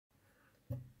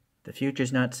The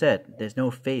future's not set. There's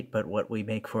no fate but what we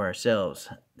make for ourselves.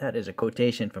 That is a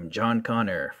quotation from John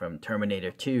Connor from Terminator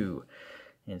 2.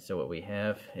 And so what we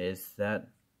have is that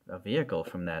a vehicle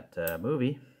from that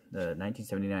movie, the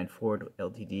 1979 Ford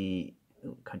LTD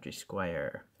Country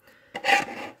Squire.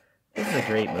 This is a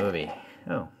great movie.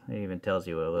 Oh, it even tells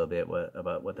you a little bit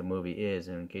about what the movie is,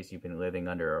 in case you've been living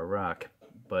under a rock.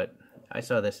 But I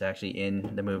saw this actually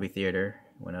in the movie theater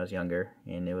when I was younger,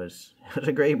 and it was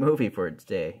a great movie for its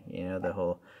day. You know, the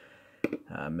whole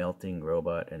melting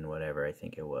robot and whatever, I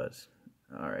think it was.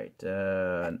 Alright,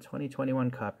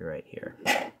 2021 copyright here.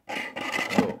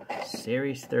 Oh,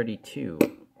 Series 32.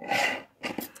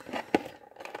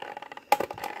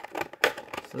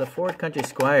 So the Ford Country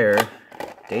Squire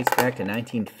dates back to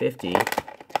 1950,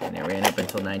 and it ran up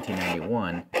until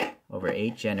 1991, over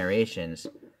 8 generations.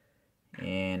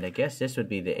 And I guess this would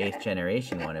be the 8th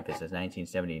generation one if it says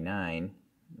 1979,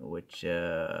 which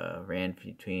ran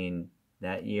between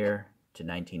that year to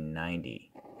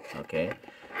 1990. Okay,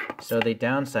 so they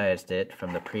downsized it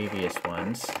from the previous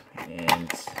ones, and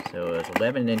so it was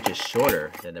 11 inches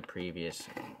shorter than the previous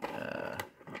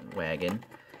wagon,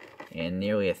 and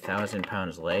nearly 1,000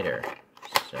 pounds lighter.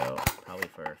 So probably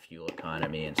for fuel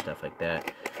economy and stuff like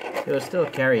that. It will still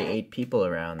carry 8 people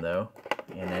around though.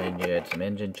 And then you had some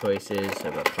engine choices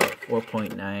of a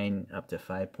 4.9 up to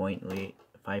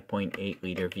 5.8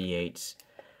 liter V8s,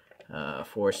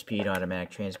 4-speed automatic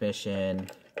transmission.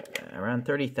 Around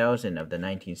 30,000 of the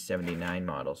 1979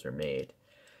 models are made.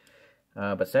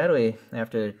 But sadly,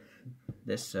 after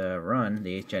this run,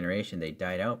 the 8th generation, they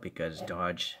died out because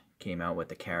Dodge came out with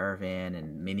the Caravan,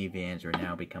 and minivans are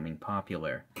now becoming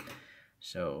popular.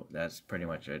 So that's pretty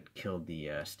much what killed the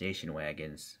station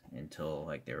wagons until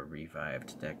like they were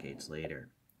revived decades later.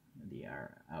 The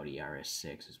Audi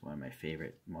RS6 is one of my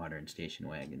favorite modern station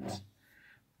wagons,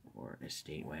 or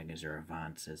estate wagons, or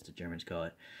Avants as the Germans call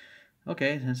it.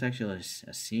 Okay, that's actually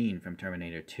a scene from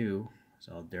Terminator 2. It's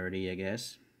all dirty, I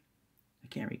guess. I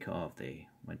can't recall if they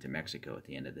went to Mexico at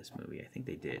the end of this movie. I think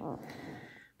they did.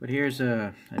 But here's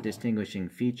a distinguishing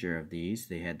feature of these.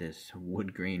 They had this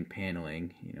wood grain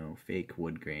paneling, you know, fake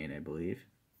wood grain, I believe.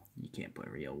 You can't put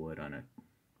real wood on a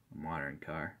modern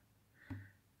car.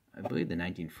 I believe the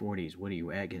 1940s Woody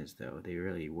wagons, though, they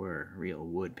really were real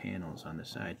wood panels on the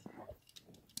side.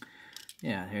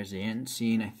 Yeah, here's the end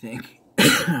scene, I think.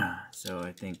 So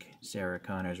I think Sarah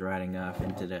Connor's riding off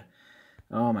into the...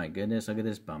 Oh my goodness, look at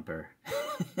this bumper.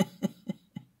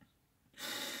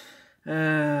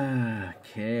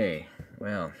 Okay,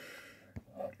 well,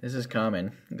 this is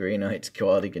common. Greenlight's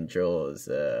quality control is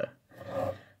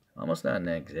almost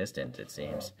non-existent, it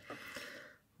seems.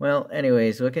 Well,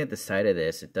 anyways, looking at the side of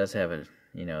this, it does have a,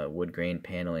 you know, wood grain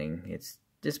paneling. It's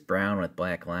just brown with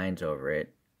black lines over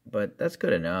it, but that's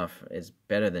good enough. It's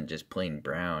better than just plain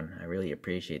brown. I really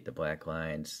appreciate the black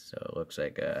lines, so it looks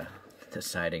like the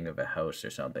siding of a house or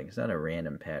something. It's not a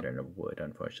random pattern of wood,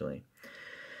 unfortunately.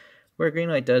 Where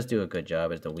Greenlight does do a good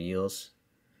job is the wheels.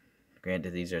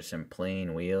 Granted, these are some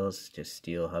plain wheels, just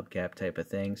steel hubcap type of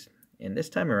things. And this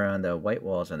time around, the white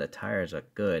walls on the tires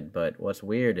look good, but what's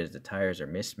weird is the tires are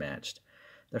mismatched.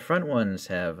 The front ones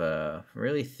have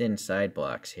really thin side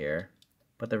blocks here,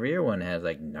 but the rear one has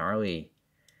like gnarly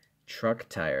truck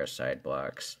tire side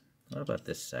blocks. What about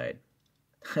this side?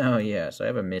 Oh yeah, so I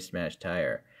have a mismatched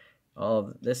tire.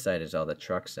 This side is all the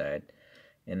truck side.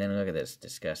 And then look at this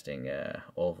disgusting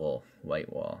oval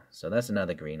white wall. So that's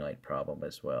another Greenlight problem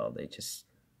as well.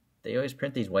 They always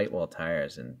print these white wall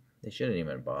tires, and they shouldn't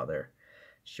even bother.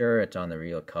 Sure, it's on the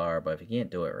real car, but if you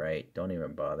can't do it right, don't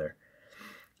even bother.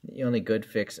 The only good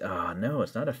fix... Oh, no,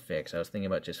 it's not a fix. I was thinking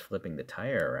about just flipping the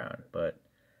tire around, but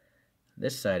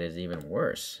this side is even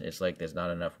worse. It's like there's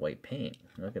not enough white paint.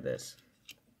 Look at this.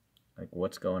 Like,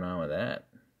 what's going on with that?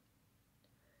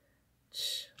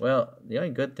 Well, the only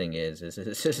good thing is this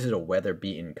is a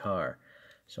weather-beaten car.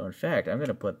 So in fact, I'm going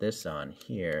to put this on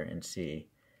here and see.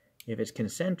 If it's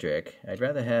concentric, I'd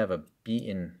rather have a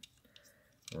beaten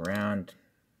round...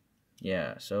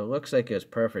 Yeah, so it looks like it was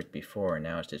perfect before, and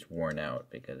now it's just worn out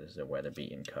because it's a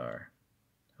weather-beaten car.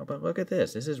 Oh, but look at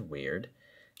this. This is weird.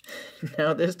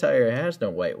 Now this tire has no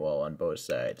white wall on both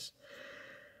sides.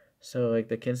 So, like,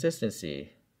 the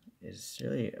consistency is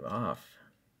really off.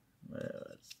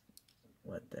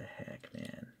 What the heck,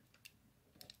 man?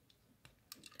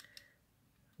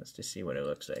 Let's just see what it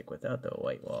looks like without the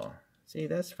white wall. See,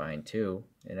 that's fine too.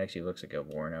 It actually looks like a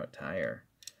worn out tire.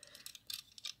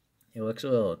 It looks a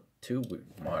little too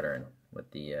modern with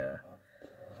the,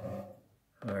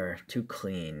 or too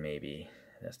clean maybe.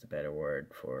 That's the better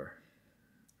word for,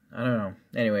 I don't know.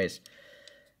 Anyways,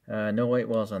 No white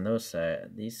walls on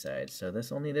these sides. So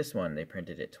only this one they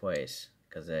printed it twice,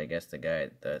 because I guess the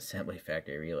assembly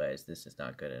factory realized this is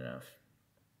not good enough.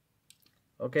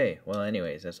 Okay, well,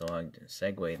 anyways, that's a long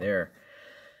segue there.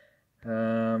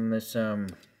 There's some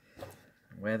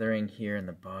weathering here in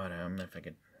the bottom, if I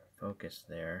could focus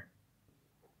there.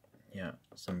 Yeah,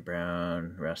 some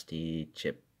brown, rusty,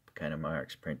 chip kind of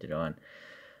marks printed on.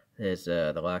 There's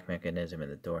the lock mechanism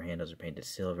and the door handles are painted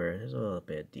silver. There's a little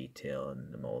bit of detail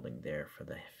in the molding there for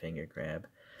the finger grab.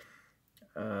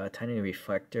 Tiny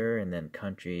reflector, and then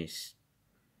Country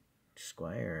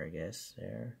Squire, I guess,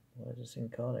 there. What is this thing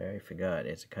called? I already forgot.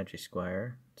 It's a Country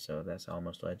Squire, so that's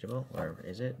almost legible. Or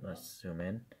is it? Let's zoom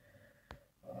in.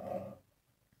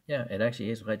 Yeah, it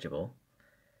actually is legible.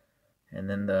 And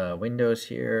then the windows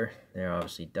here, they're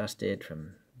obviously dusted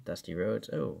from dusty roads.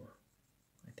 Oh,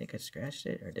 I think I scratched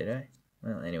it, or did I?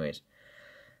 Well, anyways.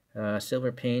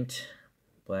 Silver paint,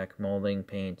 black molding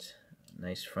paint,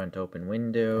 nice front open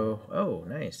window. Oh,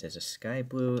 nice. There's a sky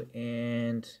blue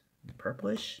and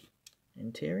purplish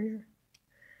interior.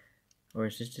 Or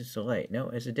is this just a light? No,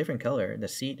 it's a different color. The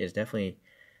seat is definitely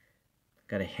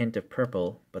got a hint of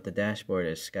purple, but the dashboard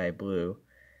is sky blue.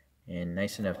 And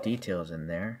nice enough details in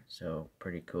there, so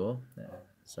pretty cool.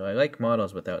 So I like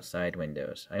models without side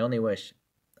windows. I only wish...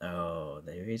 Oh,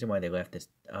 the reason why they left this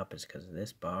up is because of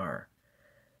this bar.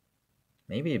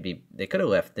 Maybe they could have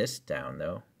left this down,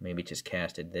 though. Maybe just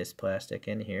casted this plastic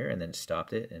in here and then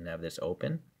stopped it and have this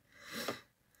open.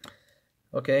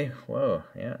 Okay, whoa,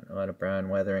 yeah, a lot of brown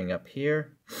weathering up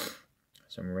here.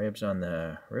 Some ribs on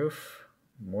the roof.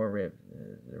 More rib.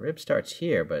 The rib starts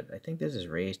here, but I think this is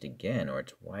raised again, or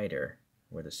it's wider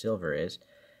where the silver is.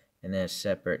 And then a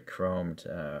separate chromed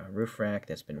roof rack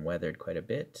that's been weathered quite a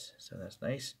bit, so that's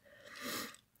nice.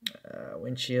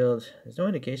 Windshield. There's no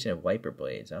indication of wiper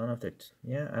blades. I don't know if they're...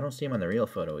 Yeah, I don't see them on the real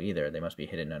photo either. They must be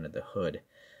hidden under the hood.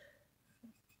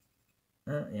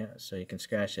 Yeah, so you can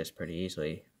scratch this pretty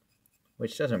easily,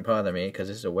 which doesn't bother me because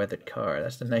this is a weathered car.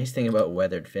 That's the nice thing about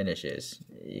weathered finishes.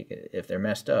 If they're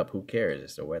messed up, who cares?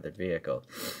 It's a weathered vehicle.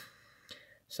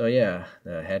 So yeah,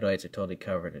 the headlights are totally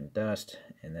covered in dust,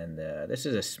 and then this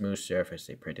is a smooth surface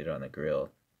they printed on the grille.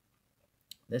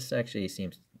 This actually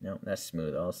seems... No, that's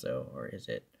smooth also, or is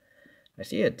it? I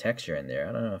see a texture in there.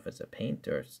 I don't know if it's a paint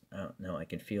or... Oh, no, I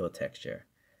can feel a texture.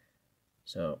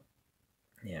 So,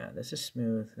 yeah, this is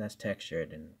smooth. That's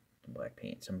textured and black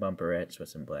paint. Some bumperettes with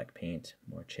some black paint.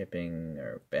 More chipping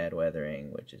or bad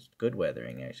weathering, which is good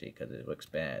weathering, actually, because it looks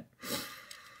bad.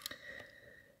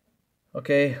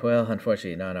 Okay, well,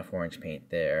 unfortunately, not enough orange paint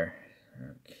there.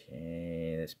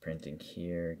 Okay, this printing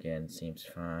here, again, seems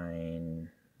fine.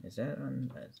 Is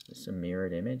this a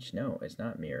mirrored image? No, it's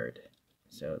not mirrored.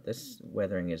 So this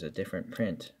weathering is a different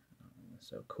print.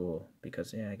 So cool,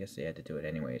 because, yeah, I guess they had to do it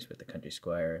anyways with the Country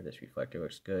Squire. This reflector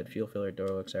looks good. Fuel filler door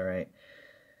looks alright.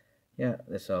 Yeah,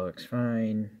 this all looks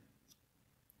fine.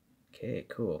 Okay,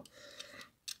 cool.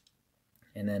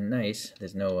 And then nice,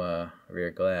 there's no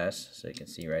rear glass, so you can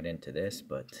see right into this,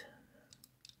 but,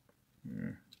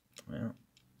 well,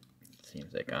 it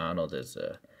seems like Arnold has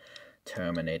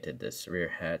terminated this rear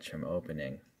hatch from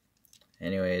opening.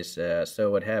 Anyways,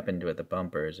 so what happened with the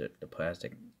bumper is that the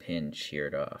plastic pin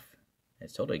sheared off.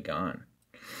 It's totally gone.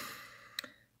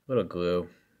 Little glue,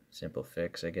 simple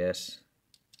fix, I guess.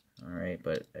 Alright,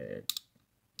 but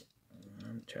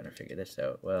I'm trying to figure this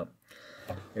out. Well,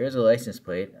 there is a license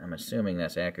plate. I'm assuming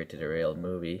that's accurate to the real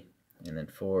movie. And then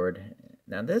Ford.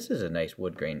 Now this is a nice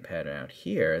wood grain pattern out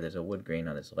here. There's a wood grain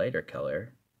on this lighter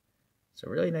color. So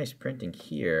really nice printing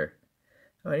here.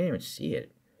 Oh, I didn't even see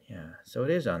it. Yeah, so it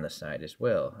is on the side as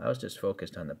well. I was just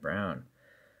focused on the brown.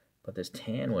 But this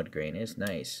tan wood grain is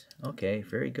nice. Okay,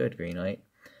 very good, Greenlight.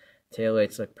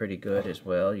 Taillights look pretty good as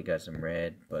well. You got some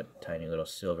red, but tiny little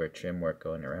silver trim work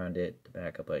going around it. The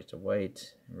backup lights are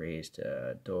white. Raised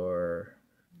door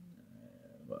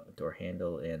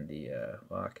handle and the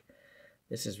lock.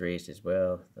 This is raised as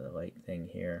well, the light thing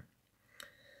here.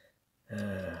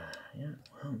 Yeah,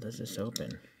 well, does this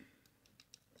open?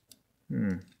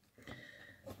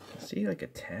 I see like a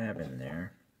tab in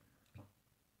there.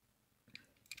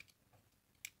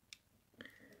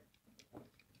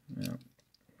 Well,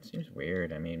 it seems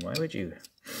weird. I mean, why would you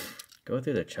go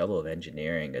through the trouble of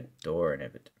engineering a door and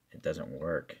if it doesn't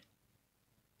work?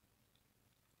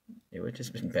 It would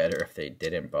just been better if they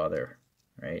didn't bother,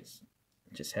 right?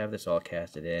 Just have this all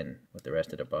casted in with the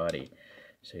rest of the body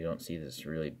so you don't see this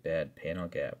really bad panel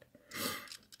gap.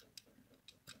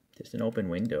 Just an open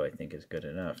window, I think, is good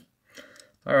enough.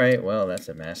 Alright, well, that's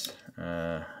a mess.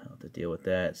 I'll have to deal with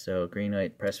that. So,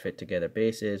 Greenlight press fit together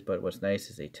bases, but what's nice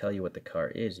is they tell you what the car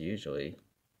is, usually.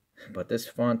 but this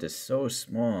font is so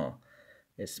small.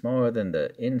 It's smaller than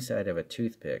the inside of a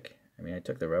toothpick. I mean, I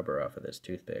took the rubber off of this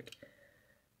toothpick,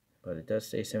 but it does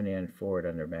say 79 Ford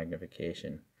under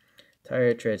magnification.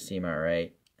 Tire treads seem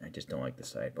alright. I just don't like the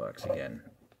side blocks again.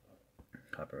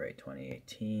 Copyright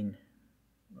 2018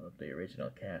 of the original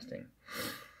casting.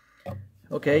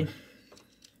 Okay,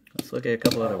 let's look at a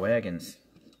couple other wagons.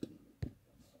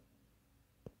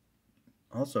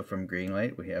 Also from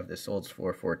Greenlight, we have this Olds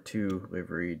 442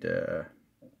 liveried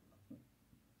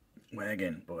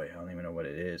wagon. Boy, I don't even know what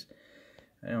it is.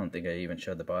 I don't think I even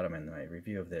showed the bottom in my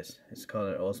review of this. It's called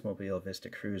an Oldsmobile Vista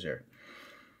Cruiser.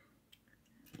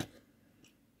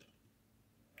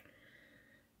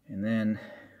 And then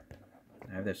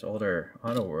I have this older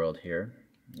Auto World here.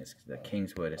 It's the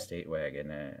Kingswood Estate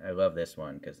Wagon. I love this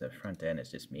one because the front end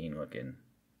is just mean looking.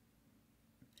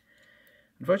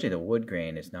 Unfortunately, the wood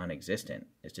grain is non-existent.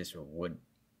 It's just a wood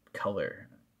color.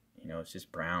 You know, it's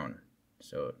just brown.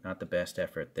 So not the best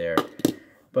effort there.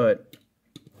 But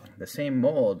the same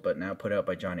mold, but now put out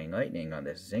by Johnny Lightning on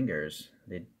this Zingers.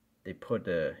 They put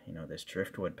this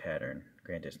driftwood pattern.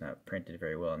 Granted, it's not printed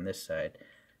very well on this side.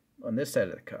 On this side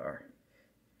of the car,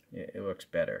 it looks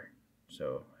better.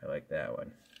 So I like that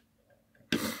one.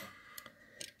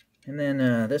 And then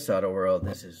this Auto World,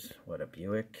 this is what, a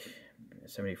Buick,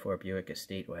 74 Buick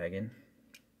Estate Wagon,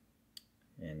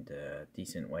 and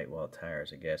decent white wall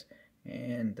tires, I guess.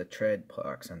 And the tread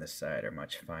blocks on the side are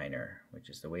much finer, which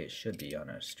is the way it should be on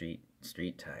a street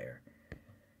tire.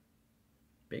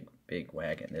 Big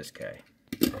wagon, this guy.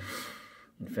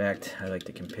 In fact, I like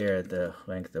to compare the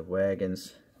length of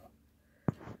wagons.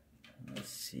 Let's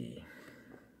see.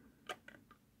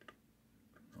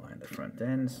 Line the front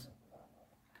ends.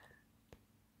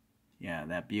 Yeah,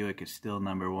 that Buick is still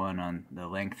 #1 on the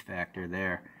length factor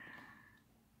there.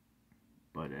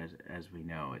 But as we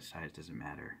know, its size doesn't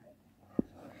matter.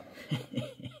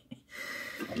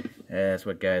 That's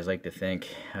what guys like to think.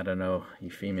 I don't know, you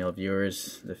female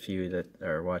viewers, the few that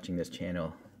are watching this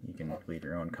channel, you can leave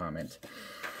your own comments.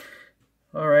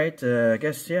 Alright, I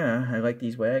guess, yeah, I like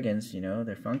these wagons, you know,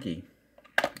 they're funky.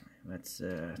 Let's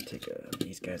take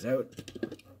these guys out.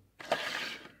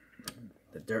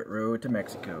 The Dirt Road to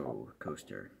Mexico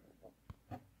coaster.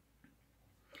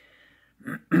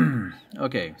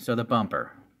 Okay, so the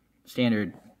bumper.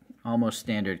 Standard, almost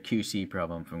standard QC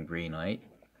problem from Greenlight.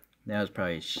 That was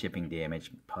probably shipping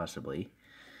damage, possibly.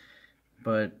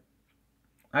 But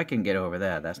I can get over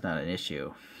that. That's not an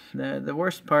issue. The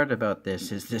worst part about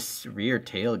this is this rear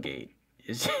tailgate.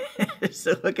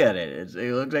 So look at it.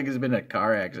 It looks like it's been a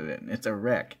car accident. It's a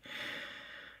wreck.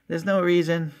 There's no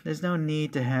reason. There's no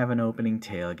need to have an opening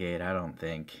tailgate, I don't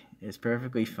think. It's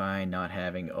perfectly fine not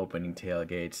having opening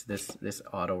tailgates. This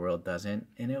Auto World doesn't,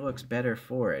 and it looks better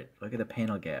for it. Look at the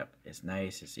panel gap. It's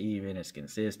nice, it's even, it's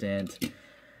consistent.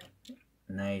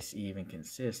 Nice, even,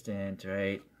 consistent,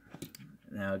 right?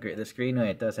 Now, this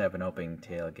Greenlight does have an opening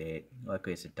tailgate.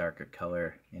 Luckily, it's a darker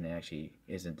color, and it actually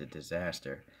isn't a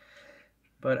disaster.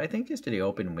 But I think just the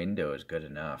open window is good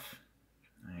enough.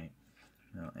 Alright.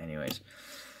 Well, anyways.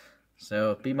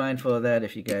 So be mindful of that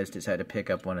if you guys decide to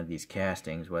pick up one of these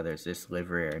castings, whether it's this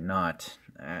livery or not.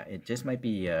 It just might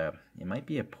be a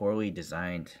poorly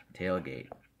designed tailgate.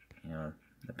 You know,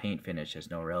 the paint finish has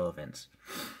no relevance.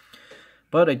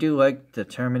 But I do like the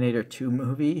Terminator 2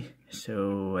 movie,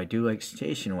 so I do like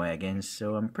station wagons.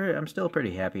 So I'm still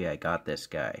pretty happy I got this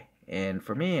guy. And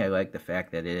for me, I like the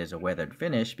fact that it is a weathered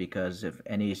finish, because if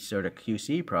any sort of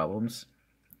QC problems,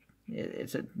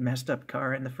 it's a messed up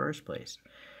car in the first place.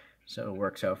 So it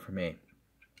works out for me.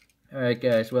 Alright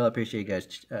guys, well I appreciate you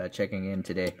guys checking in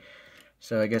today.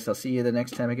 So I guess I'll see you the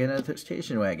next time again at the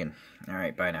station wagon.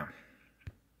 Alright, bye now.